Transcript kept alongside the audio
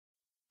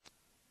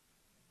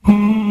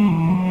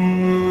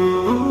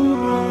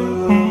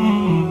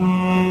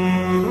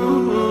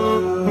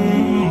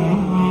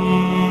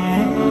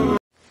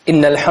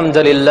إن الحمد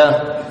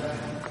لله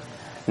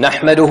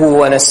نحمده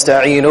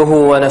ونستعينه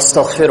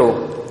ونستغفره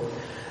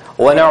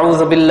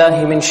ونعوذ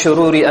بالله من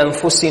شرور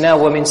أنفسنا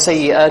ومن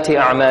سيئات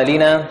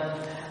أعمالنا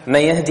من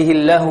يهده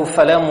الله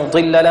فلا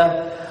مضل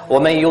له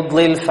ومن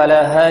يضلل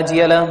فلا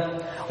هادي له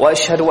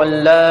وأشهد أن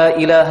لا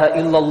إله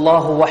إلا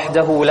الله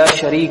وحده لا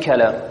شريك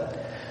له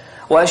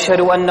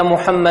وأشهد أن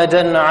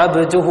محمدا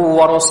عبده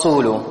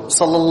ورسوله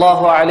صلى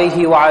الله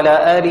عليه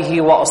وعلى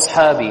آله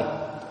وأصحابه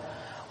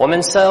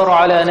ومن سار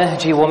على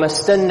نهجه وما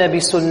استنى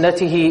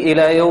بسنته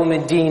إلى يوم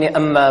الدين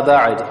أما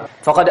بعد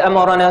فقد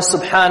أمرنا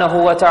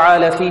سبحانه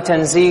وتعالى في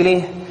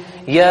تنزيله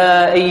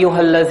يا أيها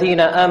الذين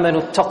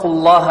آمنوا اتقوا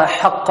الله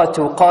حق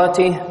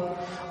تقاته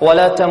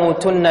ولا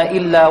تموتن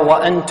إلا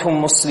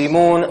وأنتم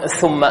مسلمون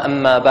ثم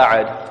أما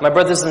بعد. My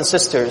brothers and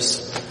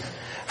sisters,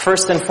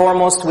 first and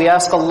foremost we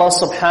ask Allah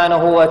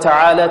subhanahu wa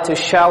ta'ala to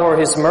shower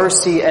His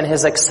mercy and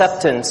His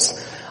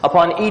acceptance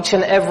upon each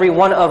and every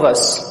one of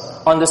us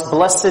on this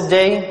blessed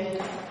day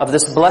of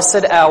this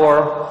blessed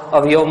hour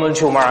of Yawm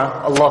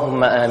al-Jum'ah.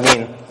 Allahumma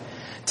ameen.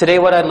 Today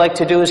what I'd like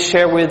to do is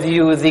share with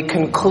you the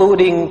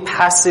concluding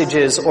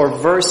passages or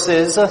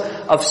verses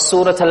of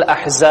Surah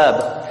Al-Ahzab.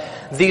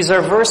 These are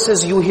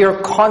verses you hear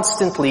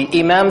constantly.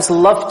 Imams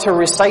love to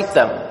recite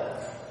them.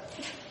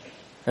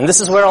 And this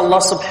is where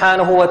Allah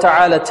subhanahu wa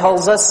ta'ala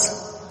tells us,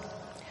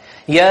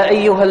 يَا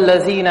أَيُّهَا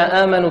الَّذِينَ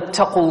آمَنُوا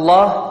اتَّقُوا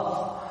اللَّهَ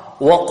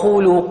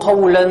وَقُولُوا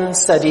قَوْلًا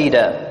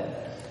سَدِيدًا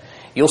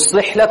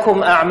يصلح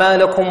لكم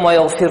أعمالكم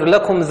ويغفر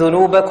لكم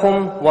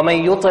ذنوبكم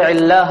ومن يطع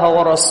الله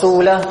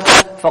ورسوله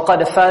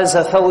فقد فاز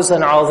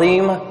فوزا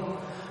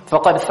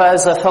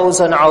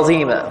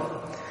عظيما.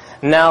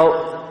 Now,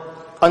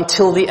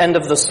 until the end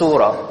of the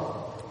surah,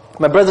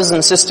 my brothers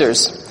and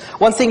sisters,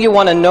 one thing you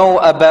want to know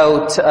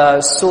about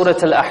Surah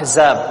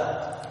Al-Ahzab.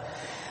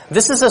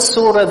 This is a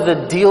surah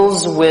that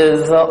deals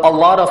with a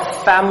lot of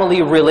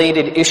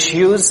family-related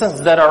issues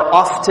that are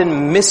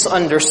often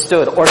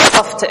misunderstood or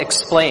tough to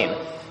explain.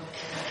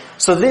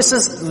 So this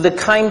is the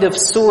kind of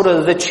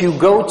surah that you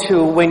go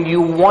to when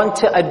you want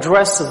to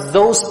address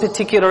those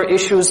particular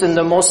issues in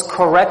the most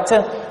correct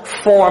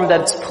form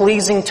that's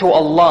pleasing to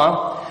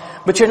Allah,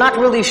 but you're not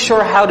really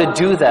sure how to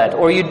do that,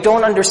 or you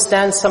don't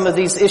understand some of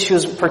these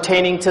issues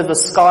pertaining to the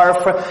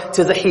scarf,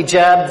 to the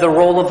hijab, the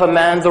role of a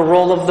man, the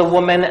role of the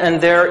woman,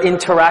 and their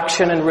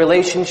interaction and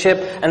relationship,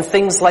 and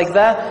things like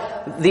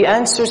that. The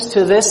answers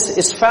to this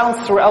is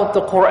found throughout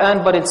the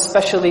Quran, but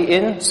especially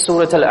in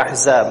Surah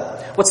Al-Ahzab.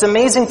 What's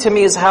amazing to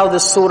me is how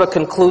this surah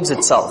concludes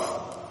itself.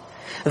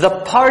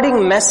 The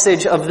parting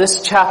message of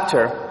this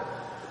chapter,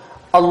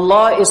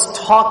 Allah is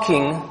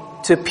talking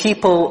to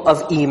people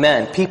of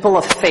Iman, people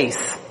of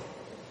faith.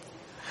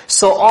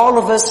 So all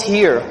of us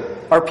here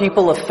are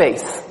people of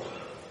faith.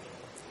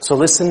 So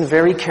listen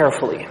very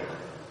carefully.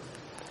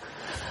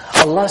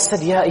 Allah said,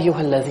 يَا أَيُّهَا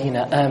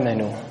الَّذِينَ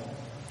آمَنُوا,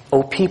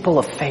 O people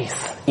of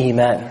faith,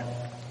 Iman.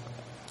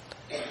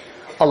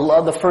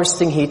 Allah, the first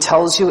thing He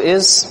tells you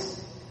is,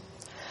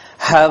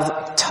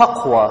 have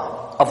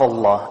taqwa of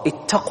Allah.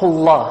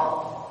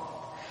 Ittaqullah.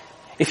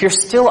 If you're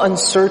still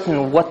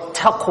uncertain what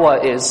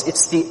taqwa is,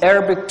 it's the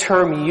Arabic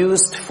term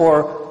used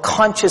for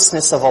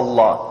consciousness of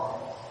Allah.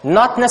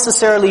 Not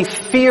necessarily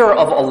fear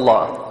of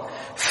Allah.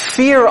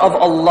 Fear of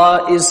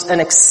Allah is an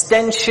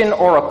extension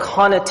or a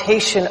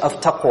connotation of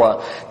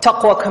taqwa.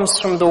 Taqwa comes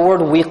from the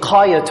word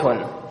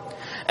wiqayatun.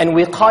 And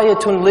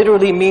wiqayatun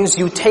literally means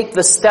you take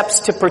the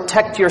steps to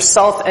protect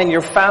yourself and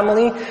your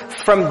family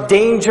from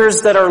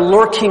dangers that are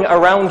lurking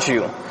around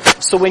you.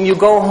 So when you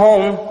go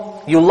home,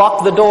 you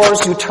lock the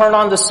doors, you turn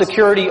on the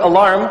security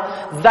alarm,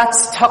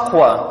 that's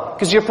taqwa.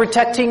 Because you're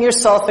protecting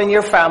yourself and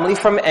your family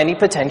from any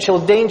potential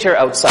danger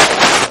outside.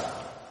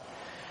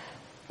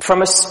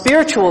 From a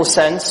spiritual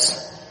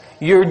sense,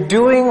 you're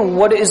doing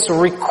what is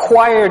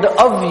required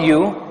of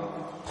you.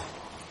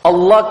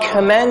 Allah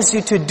commands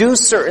you to do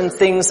certain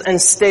things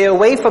and stay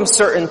away from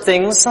certain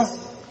things.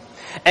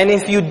 And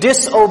if you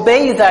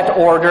disobey that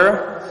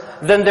order,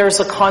 then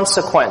there's a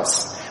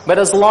consequence. But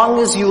as long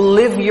as you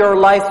live your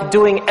life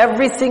doing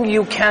everything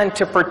you can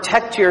to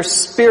protect your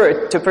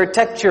spirit, to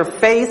protect your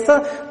faith,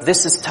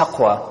 this is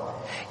taqwa.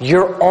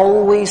 You're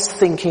always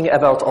thinking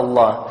about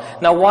Allah.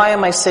 Now why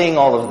am I saying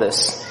all of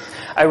this?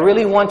 I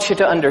really want you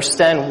to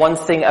understand one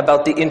thing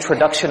about the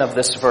introduction of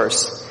this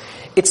verse.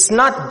 It's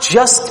not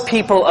just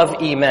people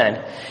of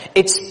Iman.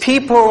 It's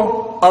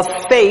people of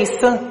faith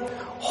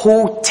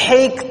who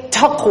take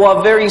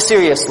taqwa very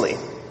seriously.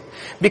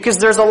 Because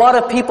there's a lot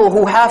of people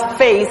who have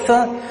faith,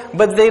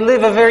 but they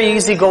live a very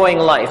easygoing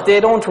life.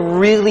 They don't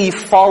really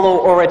follow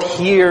or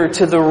adhere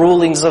to the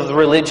rulings of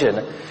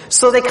religion.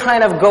 So they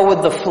kind of go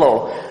with the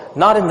flow.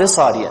 Not in this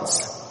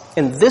audience.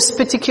 In this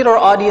particular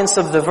audience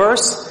of the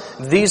verse,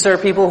 these are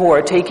people who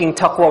are taking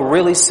taqwa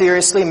really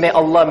seriously. May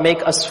Allah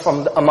make us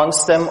from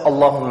amongst them.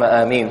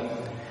 Allahumma ameen.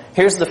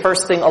 Here's the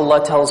first thing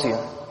Allah tells you.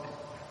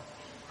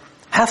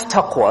 Have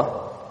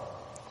taqwa.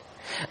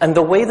 And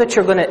the way that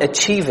you're going to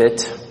achieve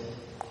it,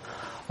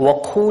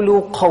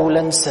 وَقُولُوا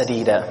قَوْلًا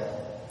سَدِيدًا.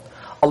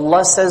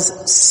 Allah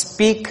says,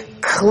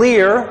 speak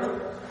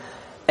clear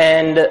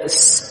and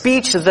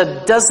speech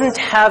that doesn't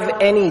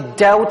have any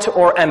doubt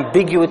or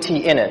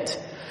ambiguity in it.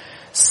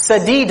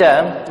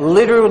 Sadida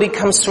literally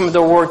comes from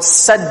the word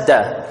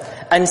sadda.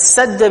 And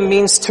sadda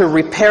means to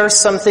repair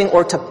something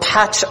or to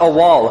patch a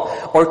wall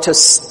or to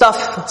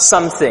stuff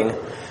something.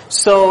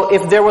 So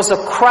if there was a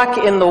crack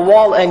in the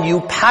wall and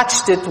you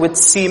patched it with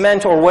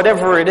cement or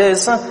whatever it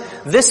is,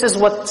 this is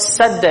what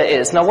sadda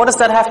is. Now what does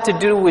that have to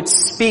do with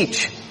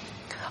speech?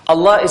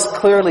 Allah is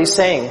clearly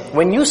saying,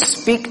 when you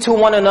speak to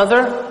one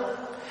another,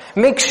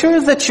 make sure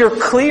that you're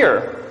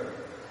clear.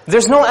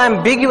 There's no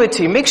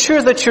ambiguity. Make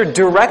sure that you're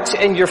direct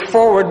and you're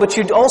forward, but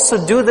you'd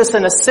also do this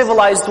in a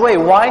civilized way.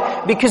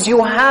 Why? Because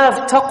you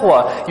have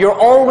taqwa. You're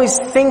always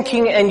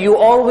thinking and you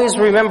always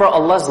remember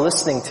Allah's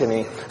listening to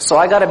me. So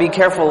I gotta be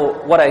careful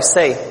what I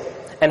say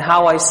and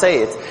how I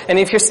say it. And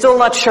if you're still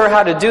not sure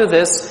how to do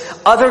this,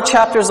 other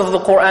chapters of the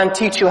Quran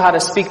teach you how to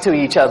speak to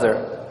each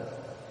other.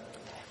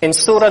 In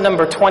surah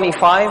number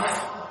 25,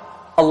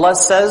 Allah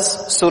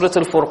says, Surah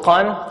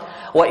Al-Furqan,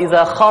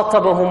 وَإِذَا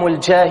خَاطَبَهُمُ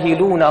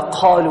الْجَاهِلُونَ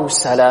قَالُوا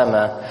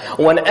سَلَامًا.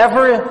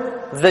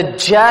 Whenever the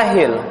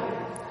jahil,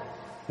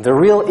 the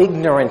real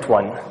ignorant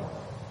one,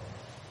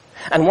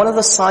 and one of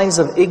the signs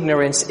of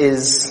ignorance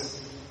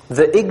is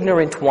the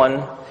ignorant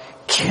one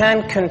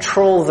can't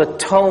control the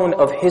tone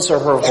of his or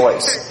her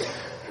voice.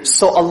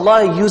 So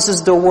Allah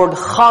uses the word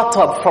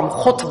khatab from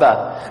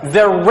khutbah.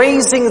 They're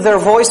raising their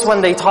voice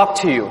when they talk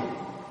to you.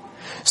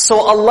 So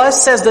Allah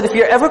says that if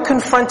you're ever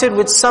confronted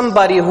with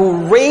somebody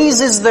who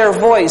raises their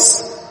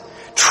voice,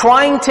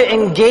 trying to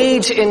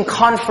engage in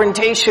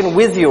confrontation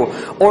with you,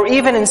 or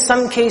even in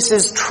some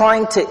cases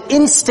trying to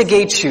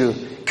instigate you,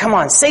 come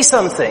on, say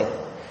something.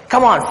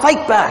 Come on,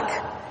 fight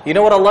back. You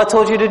know what Allah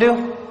told you to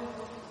do?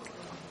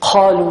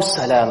 قَالُوا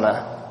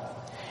سَلَامًا.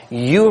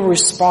 You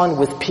respond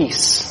with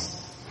peace.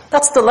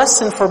 That's the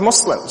lesson for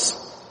Muslims.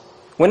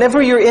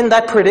 Whenever you're in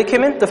that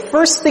predicament, the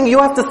first thing you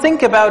have to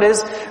think about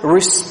is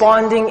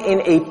responding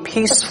in a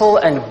peaceful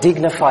and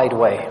dignified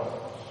way.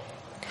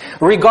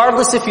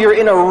 Regardless if you're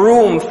in a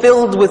room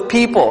filled with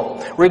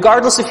people,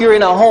 regardless if you're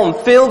in a home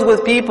filled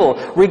with people,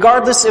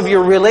 regardless of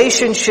your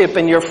relationship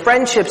and your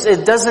friendships,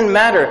 it doesn't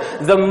matter.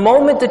 The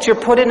moment that you're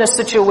put in a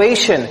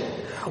situation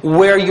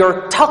where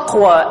your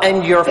taqwa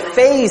and your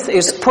faith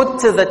is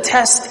put to the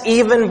test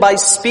even by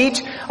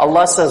speech,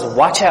 Allah says,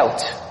 watch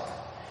out.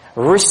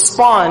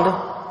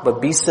 Respond, but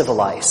be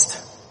civilized.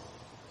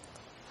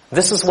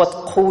 This is what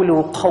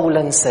قُولُوا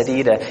قَوْلًا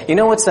سَدِيدًا. You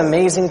know what's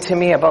amazing to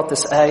me about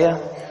this ayah?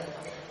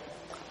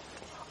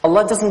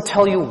 Allah doesn't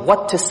tell you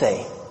what to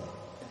say.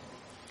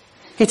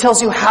 He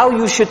tells you how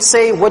you should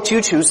say what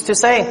you choose to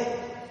say.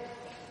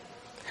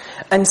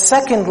 And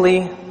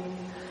secondly,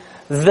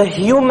 the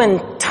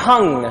human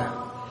tongue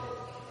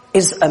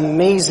is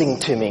amazing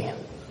to me.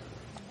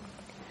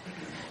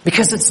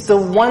 Because it's the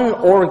one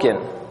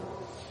organ.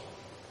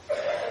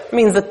 I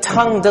mean, the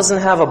tongue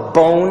doesn't have a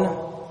bone.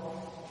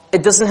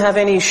 It doesn't have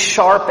any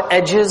sharp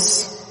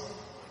edges.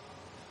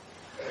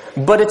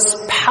 But it's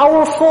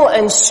powerful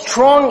and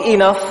strong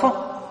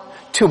enough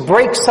to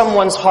break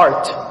someone's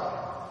heart.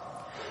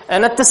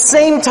 And at the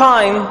same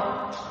time,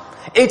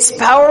 it's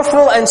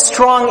powerful and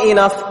strong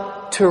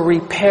enough to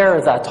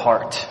repair that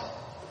heart,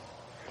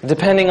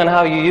 depending on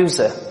how you use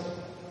it.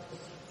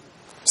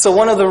 So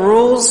one of the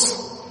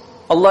rules,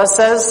 Allah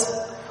says,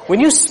 when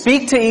you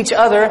speak to each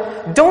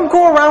other, don't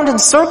go around in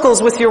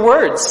circles with your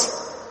words.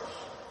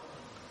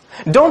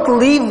 Don't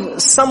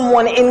leave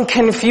someone in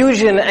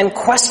confusion and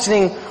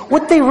questioning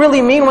what they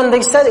really mean when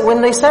they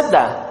said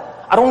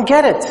that. I don't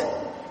get it.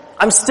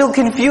 I'm still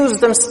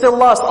confused, I'm still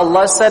lost.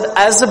 Allah said,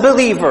 as a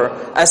believer,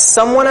 as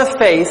someone of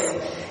faith,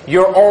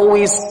 you're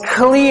always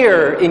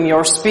clear in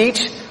your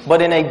speech,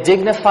 but in a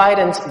dignified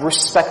and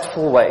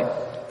respectful way.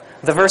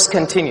 The verse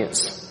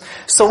continues.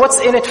 So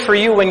what's in it for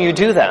you when you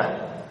do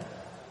that?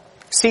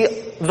 See,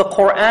 the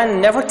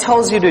Quran never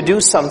tells you to do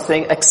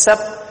something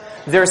except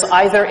there's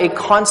either a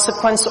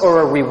consequence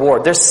or a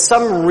reward. There's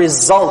some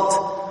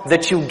result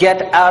that you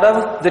get out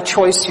of the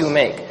choice you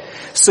make.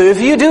 So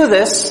if you do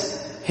this,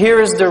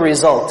 here is the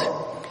result.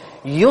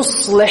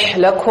 يُصْلِحْ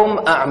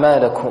لَكُمْ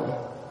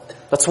أَعْمَالَكُمْ.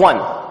 That's one.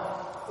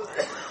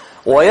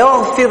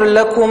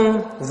 وَيَغْفِرْ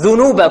لَكُمْ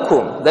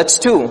ذُنُوبَكُمْ. That's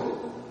two.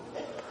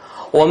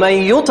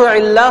 وَمَنْ يُطِعِ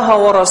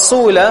اللَّهَ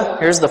وَرَسُولَهُ.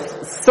 Here's the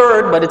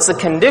third, but it's a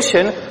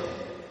condition.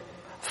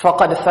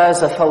 فَقَدْ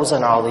فَازَ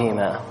فَوْزًا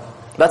عَظِيمًا.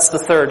 That's the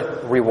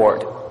third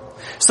reward.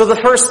 So the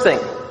first thing,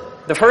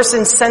 the first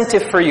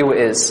incentive for you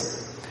is,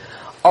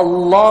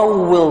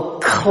 Allah will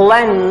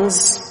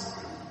cleanse,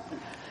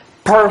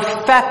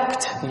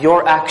 perfect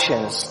your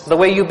actions, the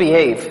way you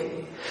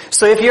behave.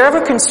 So if you're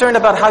ever concerned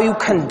about how you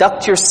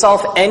conduct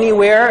yourself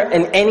anywhere,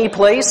 in any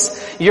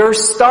place, your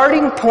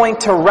starting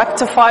point to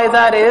rectify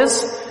that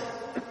is,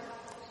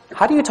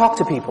 how do you talk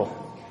to people?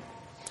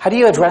 How do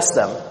you address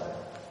them?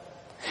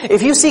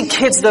 If you see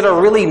kids that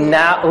are really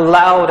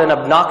loud and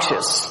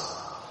obnoxious,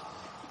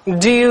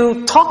 do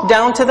you talk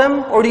down to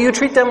them or do you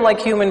treat them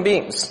like human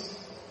beings?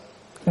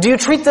 Do you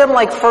treat them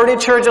like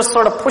furniture, just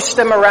sort of push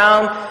them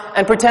around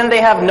and pretend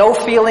they have no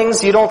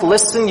feelings, you don't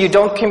listen, you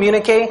don't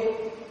communicate?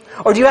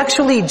 Or do you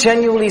actually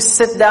genuinely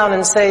sit down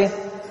and say,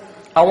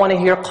 I want to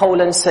hear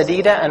qawlan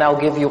sadida and I'll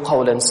give you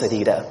qawlan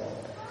sadida?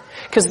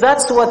 Because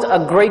that's what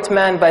a great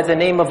man by the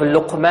name of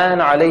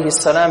Luqman alayhi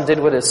salam did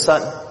with his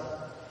son.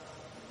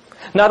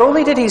 Not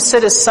only did he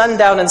sit his son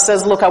down and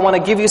says, look, I want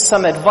to give you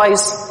some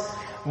advice,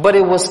 but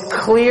it was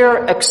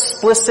clear,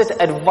 explicit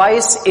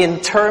advice in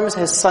terms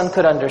his son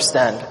could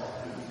understand.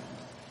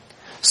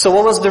 So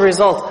what was the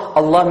result?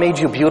 Allah made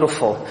you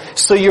beautiful.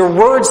 So your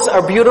words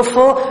are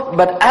beautiful,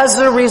 but as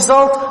a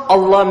result,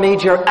 Allah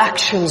made your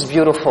actions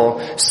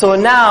beautiful. So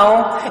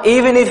now,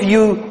 even if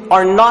you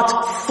are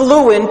not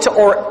fluent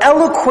or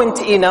eloquent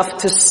enough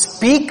to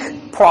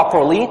speak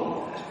properly,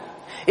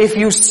 if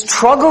you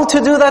struggle to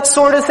do that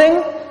sort of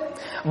thing,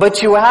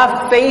 but you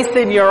have faith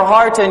in your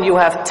heart and you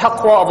have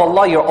taqwa of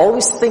Allah, you're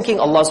always thinking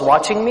Allah's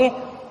watching me,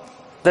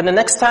 then the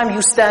next time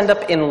you stand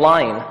up in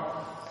line,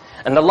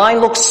 and the line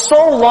looks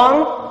so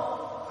long,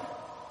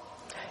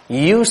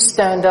 you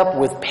stand up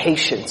with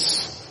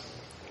patience.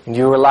 And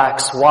you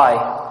relax. Why?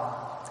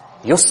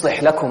 يُصْلِحْ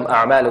لَكُمْ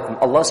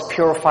أَعْمَالُكُمْ. Allah's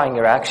purifying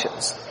your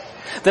actions.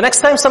 The next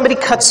time somebody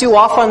cuts you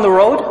off on the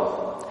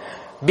road,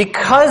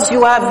 because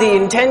you have the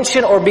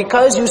intention or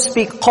because you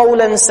speak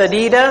qawlan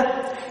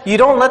sadida, you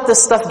don't let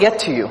this stuff get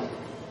to you.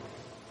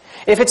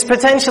 If it's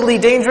potentially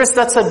dangerous,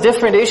 that's a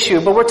different issue.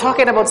 But we're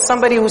talking about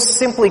somebody who's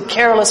simply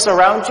careless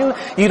around you.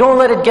 You don't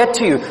let it get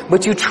to you,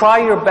 but you try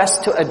your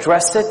best to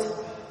address it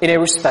in a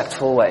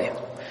respectful way.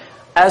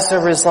 As a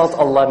result,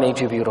 Allah made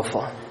you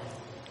beautiful.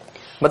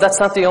 But that's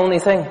not the only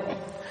thing.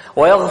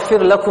 وَيَغْفِرْ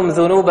لَكُمْ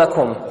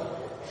ذُنُوبَكُمْ.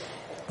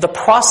 The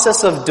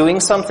process of doing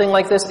something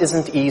like this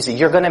isn't easy.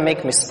 You're going to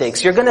make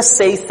mistakes. You're going to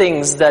say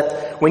things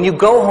that when you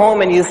go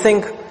home and you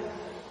think,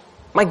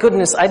 my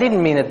goodness, I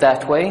didn't mean it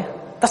that way.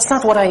 That's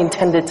not what I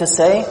intended to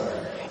say.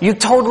 You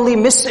totally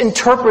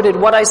misinterpreted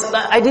what I said.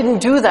 I didn't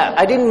do that.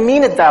 I didn't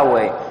mean it that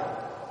way.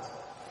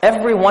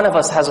 Every one of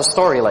us has a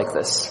story like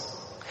this,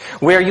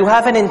 where you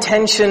have an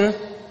intention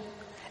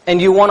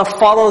and you want to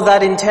follow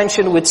that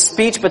intention with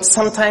speech, but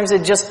sometimes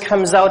it just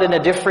comes out in a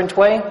different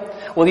way.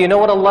 Well, you know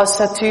what Allah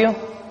said to you?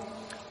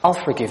 I'll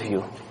forgive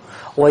you.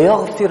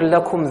 وَيَغْفِرْ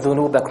لَكُمْ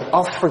ذُنُوبَكُمْ.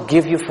 I'll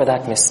forgive you for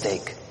that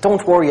mistake.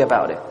 Don't worry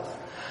about it.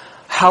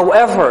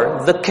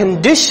 However, the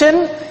condition,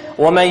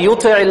 وَمَن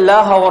يُطِعِ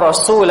اللَّهَ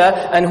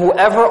وَرَسُولَهُ, and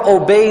whoever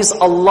obeys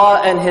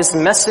Allah and His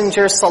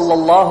Messenger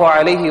sallallahu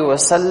alayhi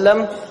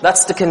wasallam,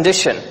 that's the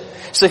condition.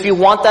 So if you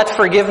want that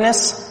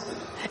forgiveness,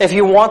 if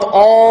you want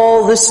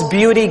all this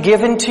beauty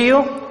given to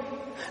you,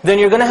 then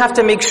you're going to have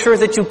to make sure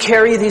that you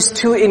carry these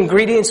two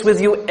ingredients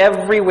with you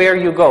everywhere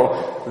you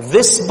go.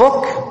 This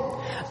book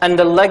and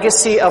the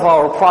legacy of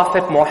our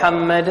Prophet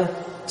Muhammad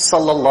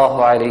sallallahu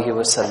alayhi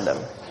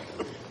wasallam.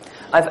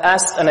 I've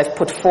asked and I've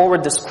put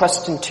forward this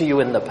question to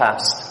you in the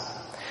past.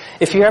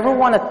 If you ever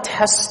want to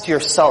test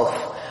yourself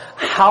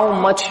how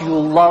much you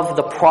love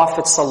the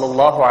Prophet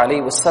sallallahu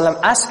alaihi wasallam,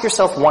 ask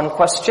yourself one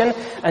question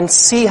and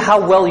see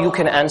how well you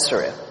can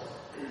answer it.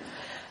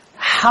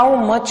 How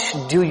much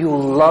do you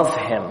love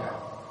him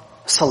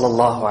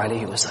sallallahu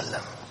alaihi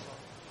wasallam?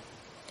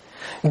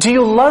 Do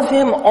you love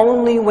him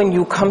only when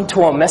you come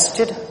to a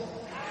masjid?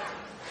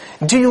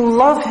 Do you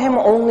love him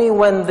only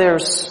when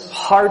there's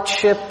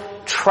hardship,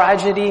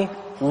 tragedy,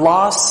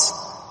 loss?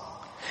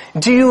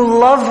 Do you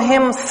love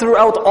him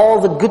throughout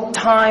all the good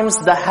times,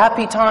 the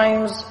happy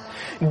times?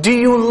 Do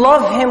you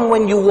love him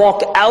when you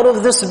walk out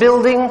of this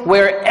building,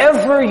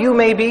 wherever you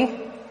may be?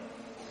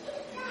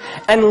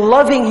 And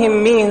loving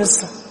him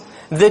means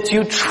that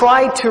you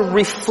try to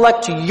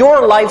reflect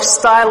your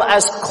lifestyle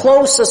as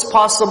close as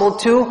possible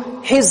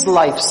to his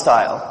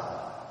lifestyle.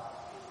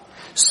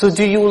 So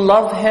do you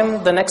love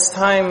him the next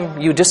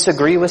time you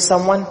disagree with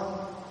someone?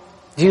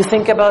 Do you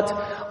think about,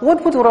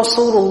 what would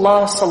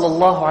Rasulullah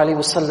sallallahu alaihi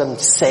wasallam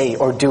say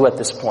or do at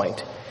this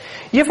point?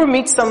 You ever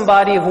meet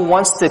somebody who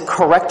wants to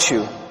correct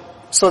you,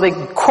 so they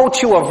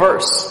quote you a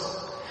verse,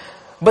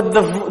 but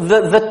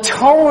the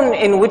tone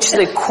in which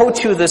they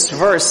quote you this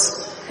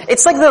verse,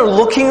 it's like they're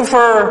looking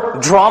for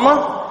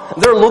drama,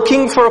 they're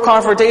looking for a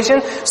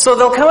confrontation, so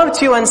they'll come up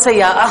to you and say,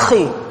 Ya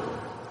akhi,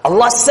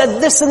 Allah said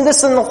this and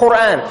this in the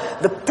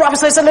Quran. The Prophet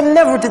ﷺ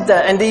never did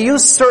that. And they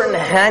use certain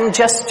hand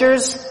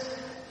gestures.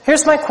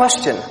 Here's my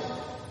question.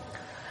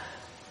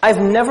 I've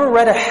never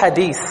read a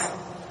hadith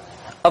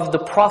of the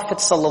Prophet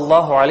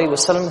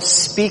ﷺ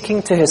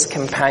speaking to his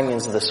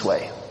companions this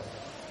way.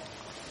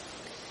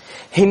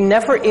 He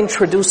never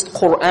introduced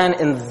Quran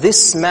in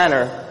this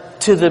manner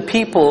to the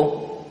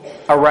people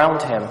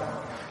around him.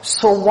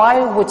 So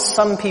why would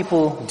some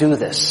people do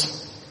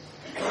this?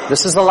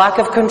 This is a lack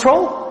of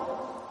control.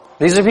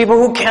 These are people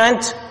who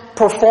can't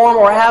perform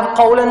or have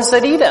qawlan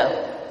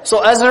sadida.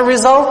 So as a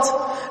result,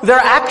 their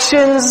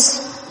actions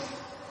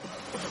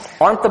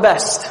aren't the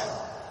best.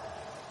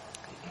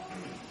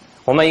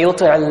 وَمَن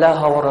يُطِعِ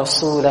اللَّهَ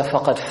وَرَسُولَهُ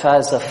فَقَدْ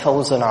فَازَ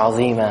فَوْزًا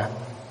عَظِيمًا.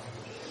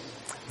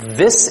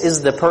 This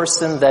is the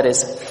person that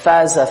is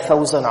فَازَ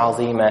فَوْزًا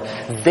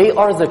عَظِيمًا. They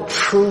are the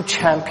true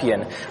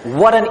champion.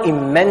 What an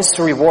immense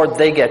reward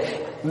they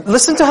get.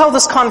 Listen to how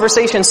this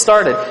conversation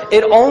started.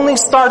 It only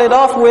started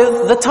off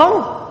with the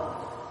tongue.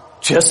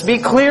 Just be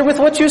clear with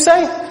what you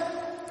say.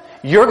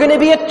 You're going to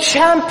be a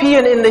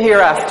champion in the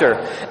hereafter.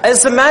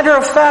 As a matter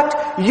of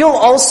fact, you'll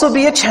also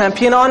be a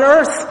champion on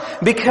earth.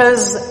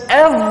 Because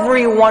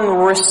everyone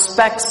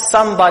respects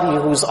somebody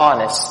who's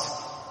honest.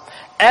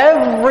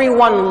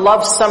 Everyone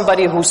loves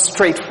somebody who's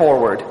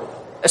straightforward.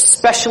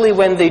 Especially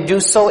when they do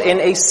so in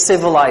a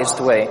civilized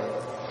way.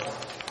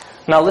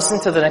 Now listen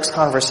to the next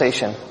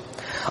conversation.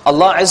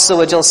 Allah Azza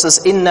wa Jal says,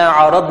 إِنَّا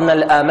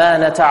عَرَضْنَا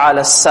الْأَمَانَةَ عَلَى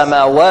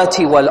السَّمَاوَاتِ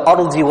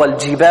وَالْأَرْضِ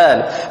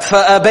وَالْجِبَالِ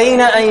فَأَبَيْنَ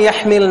أَنْ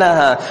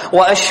يَحْمِلْنَهَا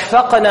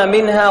وَأَشْفَقْنَ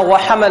مِنْهَا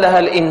وَحَمَلَهَا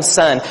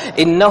الْإِنسَانِ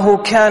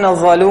إِنَّهُ كَانَ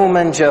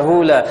ظَلُومًا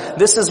جَهُولًا.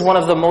 This is one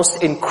of the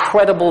most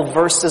incredible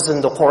verses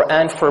in the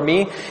Quran for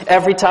me.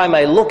 Every time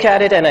I look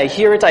at it and I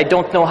hear it, I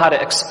don't know how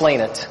to explain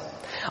it.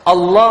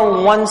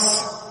 Allah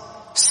once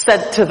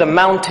said to the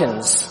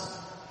mountains,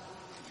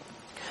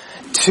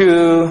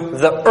 to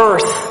the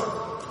earth,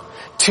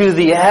 to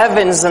the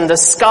heavens and the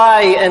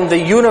sky and the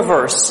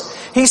universe.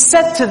 He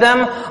said to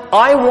them,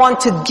 I want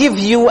to give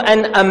you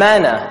an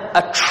amana,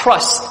 a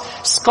trust.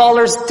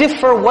 Scholars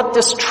differ what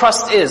this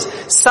trust is.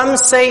 Some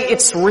say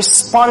it's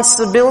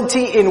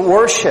responsibility in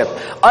worship.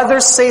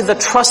 Others say the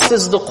trust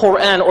is the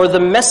Quran or the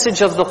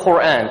message of the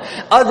Quran.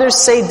 Others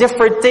say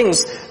different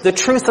things. The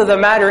truth of the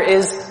matter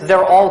is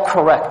they're all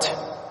correct.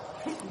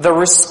 The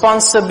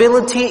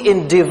responsibility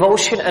in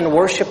devotion and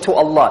worship to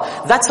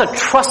Allah. That's a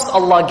trust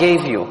Allah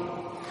gave you.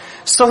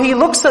 So he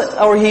looks at,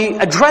 or he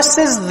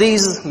addresses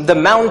the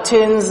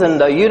mountains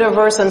and the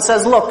universe and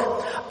says,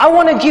 look, I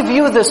want to give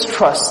you this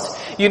trust.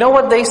 You know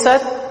what they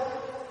said?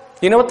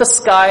 You know what the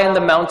sky and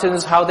the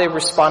mountains, how they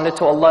responded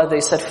to Allah? They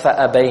said,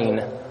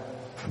 فَأَبَيْنَ.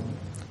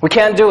 We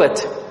can't do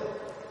it.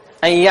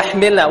 أَن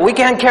يَحْمِلْنَا. We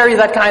can't carry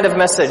that kind of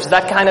message,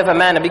 that kind of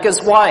amana.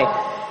 Because why?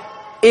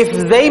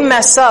 If they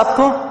mess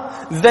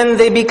up, then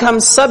they become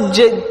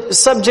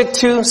subject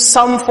to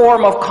some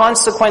form of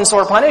consequence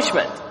or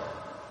punishment.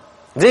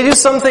 They do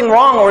something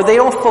wrong or they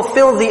don't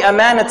fulfill the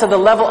amana to the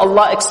level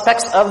Allah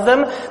expects of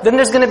them, then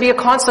there's going to be a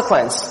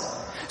consequence.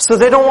 So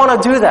they don't want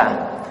to do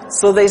that.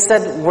 So they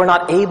said, we're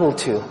not able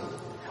to.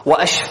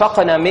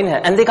 وَأَشْفَقْنَا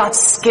مِنْهَا. And they got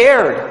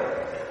scared.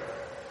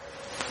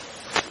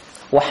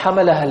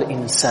 وَحَمَلَهَا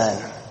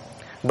الْإِنسَانِ.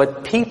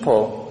 But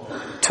people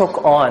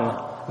took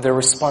on the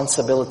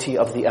responsibility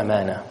of the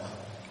amana.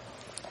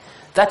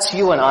 That's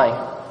you and I.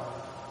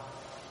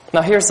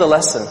 Now here's the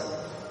lesson.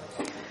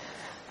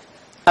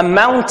 A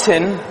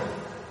mountain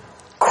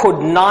could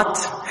not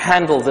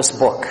handle this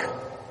book.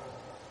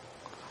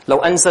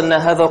 لو أنزلنا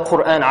هذا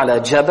القرآن على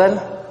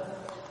جبل.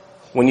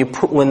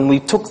 When we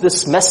took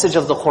this message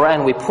of the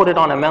Quran, we put it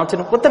on a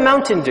mountain. What did the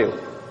mountain do?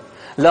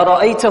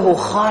 لَرَأَيْتَهُ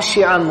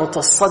خَاشِعًا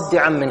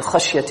مُتَصَدِّعًا مِنْ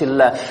خَشْيَةِ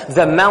اللَّهِ.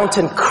 The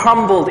mountain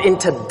crumbled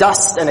into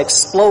dust and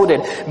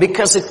exploded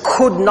because it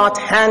could not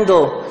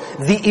handle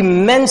the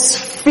immense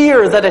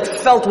fear that it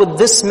felt with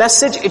this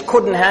message. It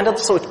couldn't handle it,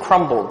 so it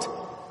crumbled.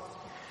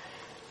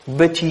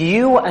 But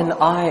you and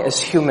I as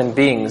human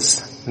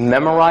beings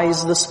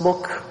memorize this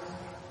book.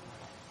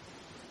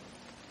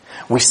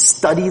 We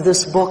study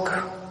this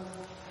book.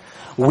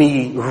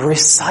 We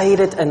recite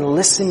it and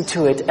listen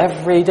to it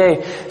every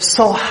day.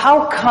 So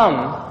how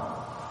come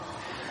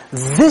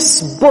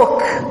this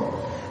book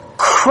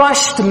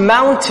crushed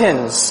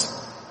mountains,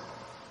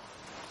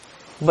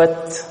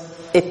 but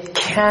it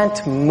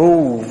can't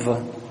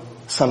move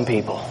some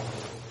people?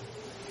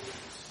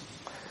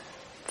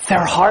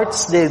 Their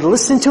hearts, they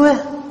listen to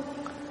it,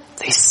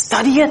 they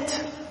study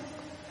it.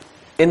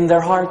 In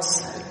their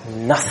hearts,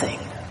 nothing.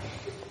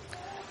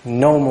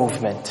 No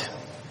movement.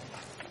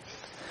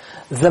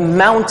 The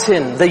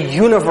mountain, the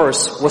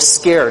universe was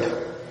scared.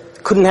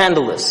 Couldn't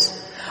handle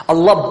this.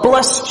 Allah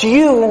blessed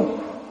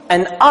you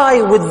and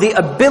I with the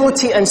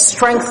ability and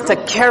strength to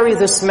carry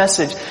this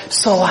message.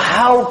 So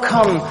how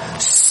come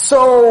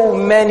so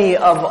many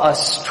of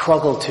us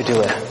struggle to do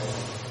it?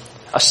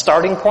 A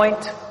starting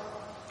point?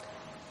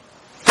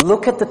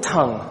 Look at the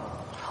tongue.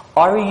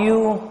 Are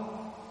you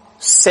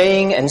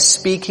saying and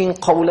speaking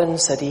qawlan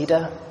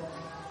sadida?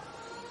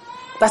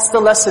 That's the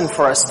lesson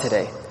for us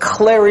today.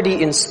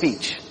 Clarity in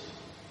speech.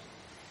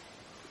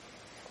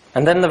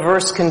 And then the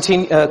verse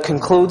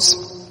concludes,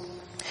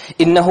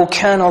 إِنَّهُ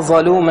كَانَ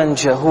ظَلُومًا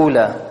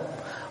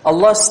جَهُولًا.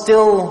 Allah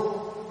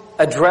still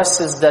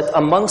addresses that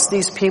amongst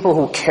these people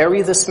who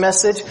carry this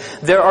message,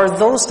 there are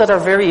those that are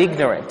very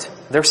ignorant.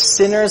 They're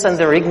sinners and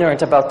they're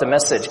ignorant about the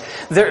message.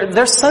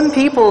 There's some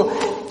people,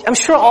 I'm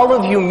sure all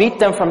of you meet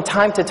them from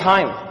time to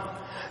time.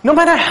 No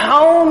matter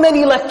how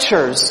many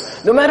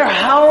lectures, no matter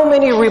how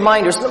many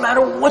reminders, no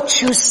matter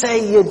what you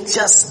say, you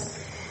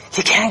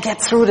can't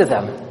get through to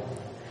them.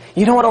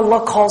 You know what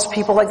Allah calls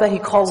people like that? He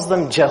calls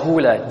them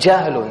jahula,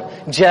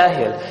 jahilun,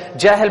 jahil.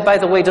 Jahil, by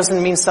the way,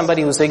 doesn't mean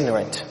somebody who's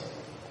ignorant.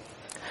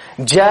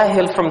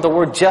 Jahil from the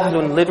word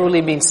jahlun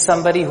literally means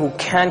somebody who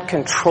can't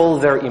control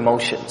their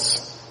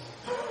emotions.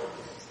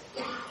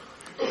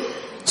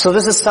 So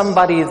this is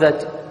somebody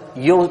that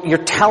you're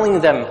telling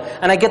them,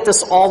 and I get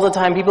this all the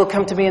time. People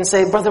come to me and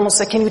say, Brother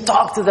Musa, can you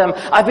talk to them?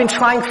 I've been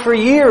trying for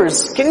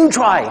years. Can you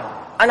try?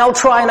 And I'll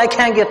try and I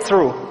can't get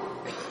through.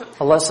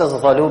 Allah says,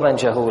 ظَلُومًا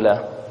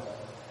جَهُولًا.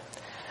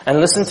 And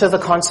listen to the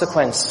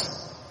consequence.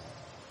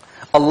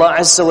 Allah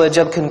Azza wa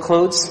Jal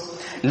concludes,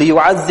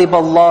 لِيُعَذِّبَ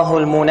اللَّهُ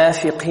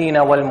الْمُنَافِقِينَ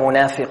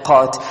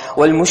وَالْمُنَافِقَاتِ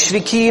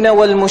وَالْمُشْرِكِينَ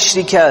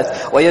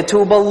وَالْمُشْرِكَاتِ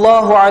وَيَتُوبَ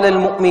اللَّهُ عَلَى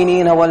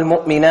الْمُؤْمِنِينَ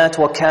وَالْمُؤْمِنَاتِ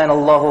وَكَانَ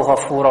اللَّهُ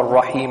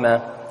غَفُورًا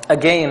رَحِيمًا.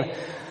 Again,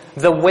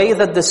 the way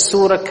that the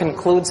surah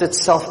concludes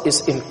itself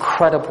is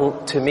incredible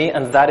to me,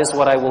 and that is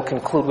what I will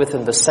conclude with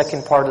in the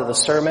second part of the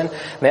sermon.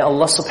 May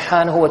Allah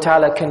subhanahu wa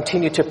ta'ala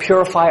continue to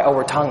purify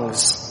our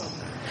tongues.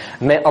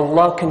 May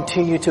Allah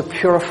continue to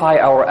purify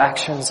our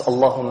actions.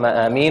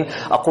 Allahumma ameen.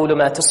 أقول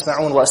ما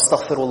تسمعون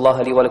وأستغفر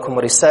الله لي ولكم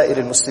ولسائر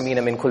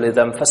المسلمين من كل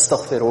ذنب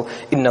فاستغفروا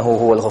إنه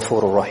هو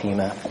الغفور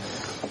الرحيم.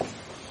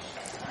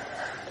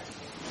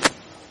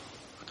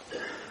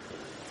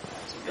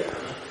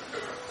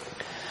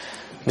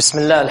 بسم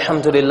الله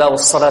الحمد لله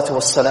والصلاة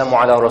والسلام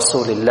على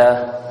رسول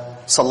الله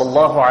صلى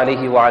الله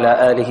عليه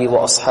وعلى آله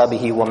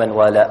وأصحابه ومن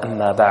والاه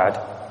أما بعد.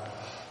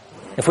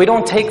 If we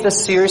don't take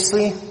this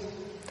seriously,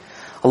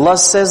 Allah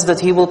says that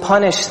He will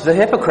punish the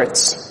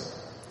hypocrites.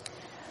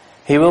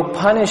 He will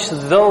punish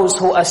those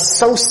who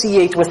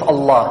associate with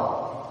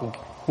Allah,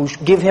 who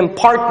give Him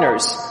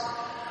partners,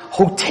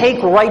 who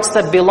take rights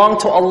that belong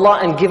to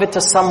Allah and give it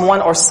to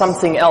someone or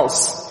something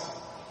else.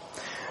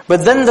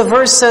 But then the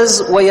verse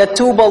says,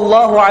 وَيَتُوبَ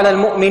اللَّهُ عَلَى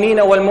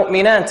الْمُؤْمِنِينَ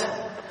وَالْمُؤْمِنَاتِ.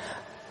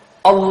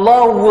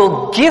 Allah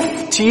will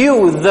gift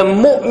you the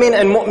mu'min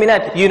and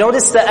mu'minat. You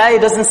notice the ayah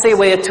doesn't say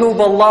وَيَتُوبَ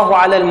اللَّهُ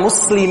عَلَى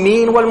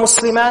الْمُسْلِمِينَ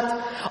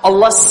وَالْمُسْلِمَاتِ.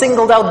 Allah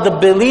singled out the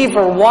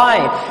believer.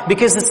 Why?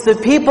 Because it's the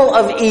people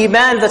of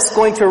Iman that's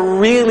going to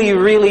really,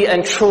 really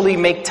and truly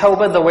make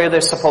tawbah the way they're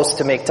supposed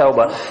to make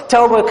tawbah.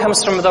 Tawbah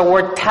comes from the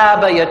word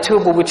taba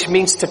yatubu, which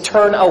means to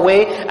turn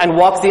away and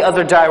walk the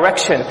other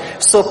direction.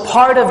 So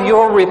part of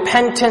your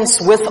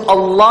repentance with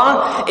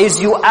Allah is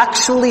you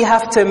actually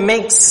have to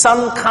make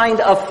some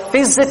kind of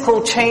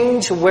physical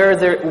change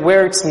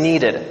where it's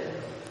needed.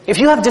 If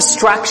you have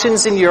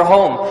distractions in your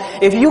home,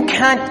 if you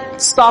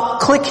can't stop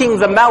clicking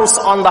the mouse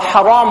on the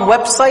haram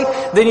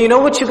website, then you know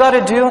what you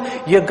gotta do?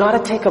 You gotta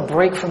take a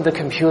break from the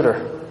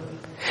computer.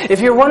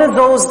 If you're one of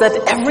those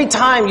that every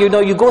time,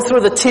 you go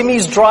through the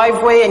Timmy's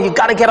driveway and you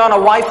gotta get on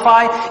a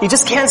Wi-Fi, you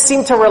just can't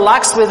seem to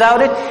relax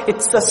without it,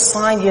 it's a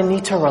sign you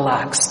need to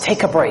relax.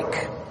 Take a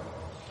break.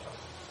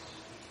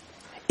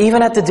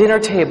 Even at the dinner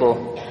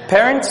table,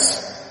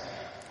 parents,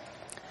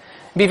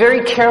 be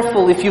very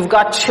careful if you've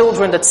got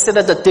children that sit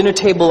at the dinner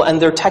table and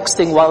they're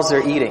texting while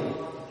they're eating.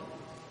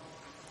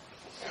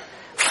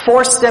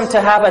 Force them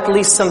to have at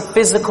least some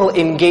physical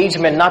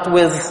engagement, not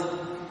with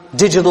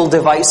digital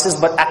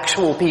devices, but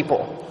actual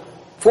people.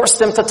 Force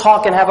them to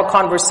talk and have a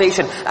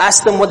conversation.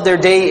 Ask them what their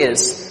day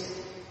is.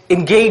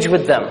 Engage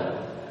with them.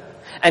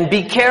 And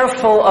be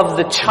careful of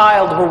the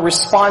child who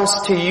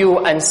responds to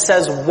you and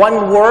says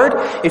one word.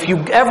 If you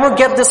ever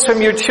get this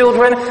from your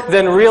children,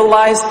 then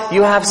realize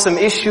you have some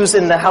issues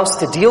in the house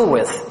to deal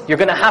with. You're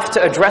going to have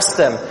to address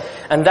them.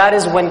 And that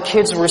is when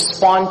kids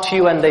respond to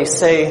you and they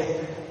say,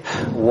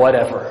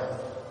 whatever.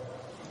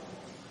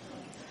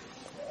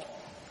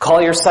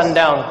 Call your son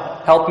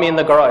down. Help me in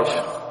the garage.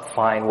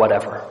 Fine,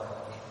 whatever.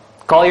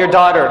 Call your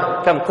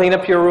daughter. Come clean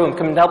up your room.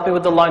 Come help me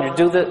with the laundry.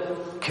 Do the...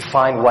 Okay,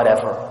 fine,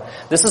 whatever.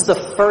 This is the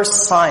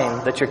first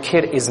sign that your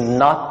kid is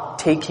not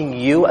taking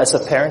you as a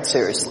parent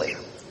seriously.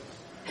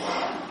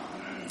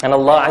 And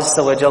Allah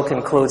Azza wa Jal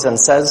concludes and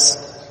says,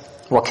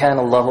 وَكَانَ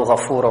اللَّهُ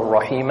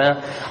غَفُورًا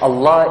رَحِيمًا.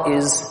 Allah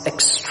is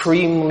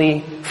extremely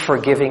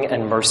forgiving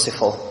and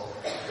merciful.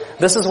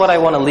 This is what I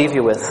want to leave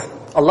you with.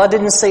 Allah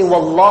didn't say,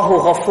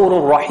 وَاللَّهُ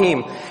غَفُورٌ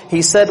rahim.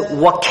 He said,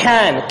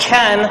 وَكَانَ.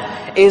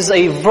 Can is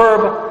a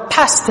verb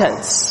past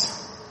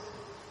tense,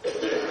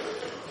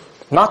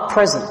 not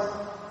present.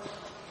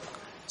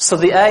 So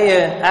the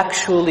ayah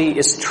actually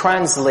is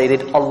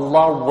translated,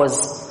 Allah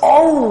was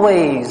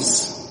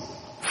always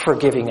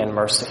forgiving and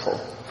merciful.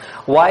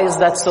 Why is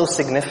that so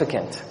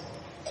significant?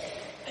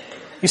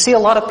 You see, a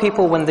lot of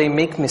people, when they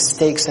make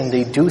mistakes and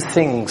they do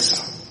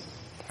things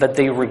that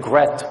they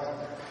regret,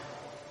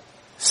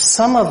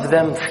 some of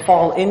them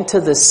fall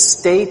into the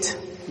state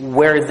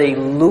where they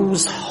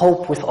lose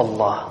hope with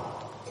Allah.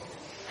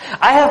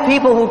 I have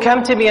people who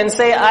come to me and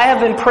say, I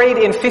haven't prayed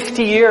in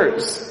 50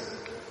 years.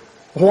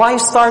 Why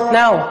start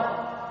now?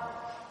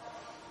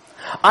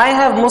 I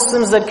have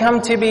Muslims that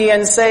come to me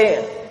and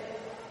say,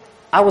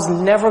 I was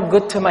never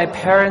good to my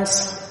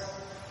parents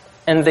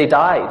and they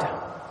died.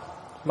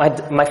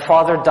 My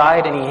father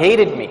died and he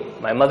hated me.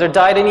 My mother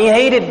died and he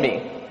hated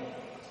me.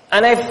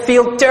 And I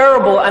feel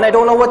terrible and I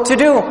don't know what to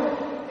do.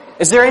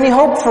 Is there any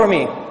hope for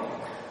me?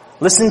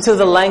 Listen to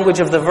the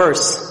language of the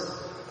verse.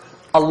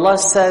 Allah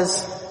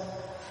says,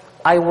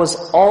 I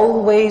was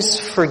always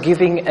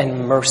forgiving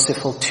and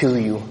merciful to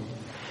you.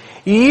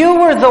 You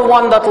were the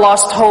one that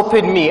lost hope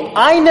in me.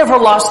 I never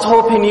lost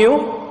hope in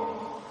you.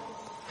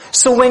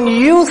 So when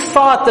you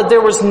thought that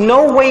there was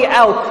no way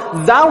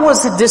out, that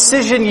was a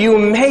decision you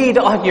made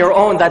on your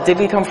own. That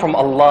didn't come from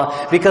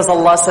Allah. Because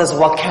Allah says,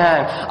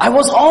 وَكَانَ. I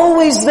was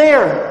always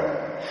there.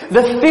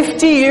 The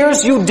 50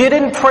 years you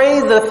didn't pray,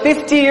 the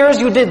 50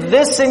 years you did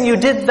this and you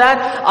did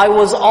that, I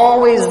was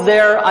always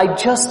there. I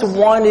just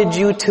wanted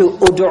you to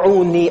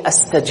ud'uni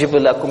astajib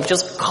lakum.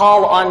 Just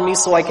call on me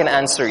so I can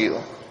answer you.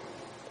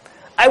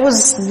 I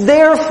was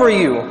there for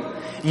you.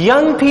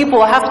 Young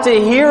people have to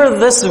hear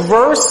this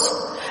verse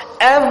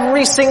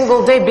every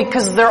single day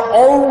because they're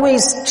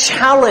always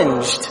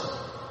challenged.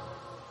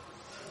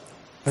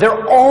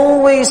 They're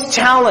always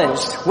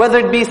challenged, whether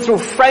it be through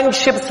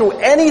friendship, through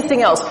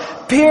anything else,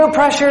 peer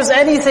pressures,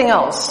 anything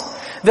else.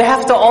 They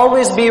have to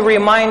always be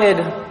reminded,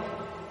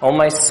 oh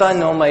my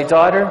son, oh my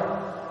daughter,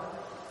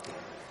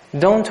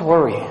 don't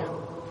worry.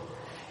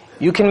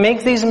 You can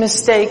make these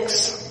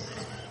mistakes,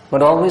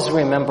 but always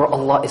remember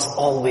Allah is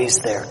always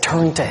there.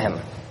 Turn to Him.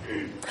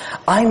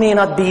 I may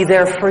not be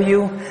there for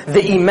you,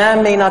 the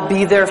imam may not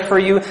be there for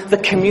you, the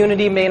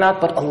community may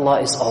not, but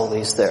Allah is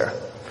always there.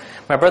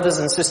 My brothers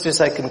and sisters,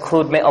 I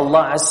conclude, may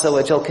Allah Azza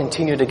wa Jal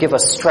continue to give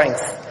us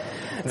strength,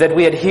 that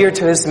we adhere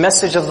to His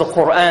message of the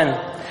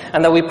Qur'an,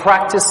 and that we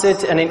practice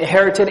it and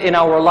inherit it in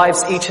our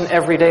lives each and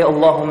every day.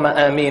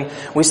 Allahumma ameen.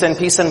 We send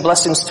peace and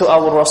blessings to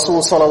our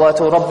Rasul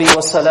salawatu rabbi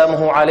wa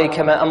salamuhu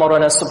alayka ma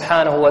amarana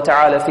subhanahu wa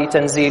ta'ala fi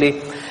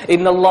tanzili.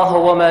 Inna Allah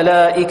wa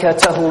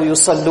malaikatahu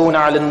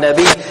yusalluna ala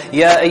nabi.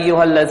 Ya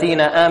ayyuha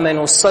alladhina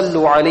amanu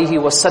sallu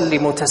alayhi wa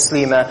sallimu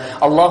taslima.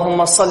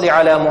 Allahumma salli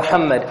ala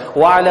Muhammad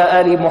wa ala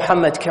ali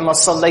Muhammad kama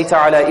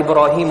sallayta ala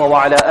Ibrahim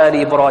wa ala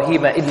ali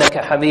Ibrahim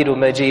innaka hamidun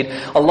majid.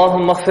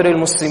 Allahumma ighfir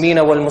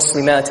al-muslimina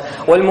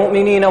wal-muslimat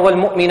wal-mu'minina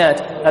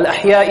والمؤمنات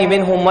الأحياء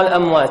منهم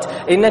والأموات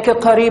إنك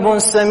قريب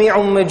سميع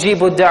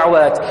مجيب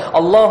الدعوات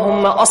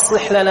اللهم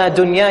أصلح لنا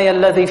دنياي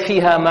الذي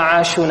فيها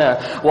معاشنا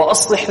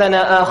وأصلح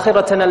لنا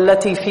آخرتنا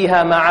التي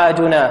فيها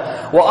معادنا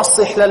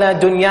وأصلح لنا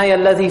دنياي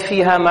الذي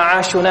فيها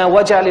معاشنا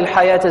واجعل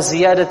الحياة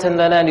زيادة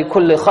لنا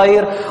لكل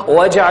خير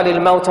واجعل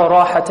الموت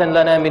راحة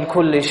لنا من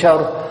كل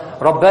شر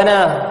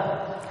ربنا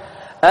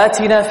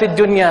آتنا في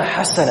الدنيا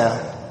حسنة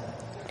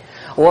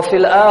وفي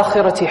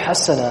الآخرة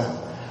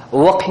حسنة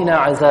وقنا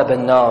عذاب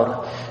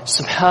النار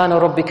سبحان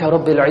ربك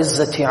رب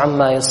العزة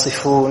عما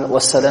يصفون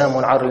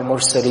وسلام على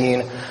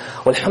المرسلين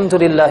والحمد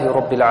لله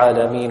رب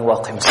العالمين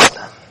واقم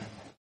السلام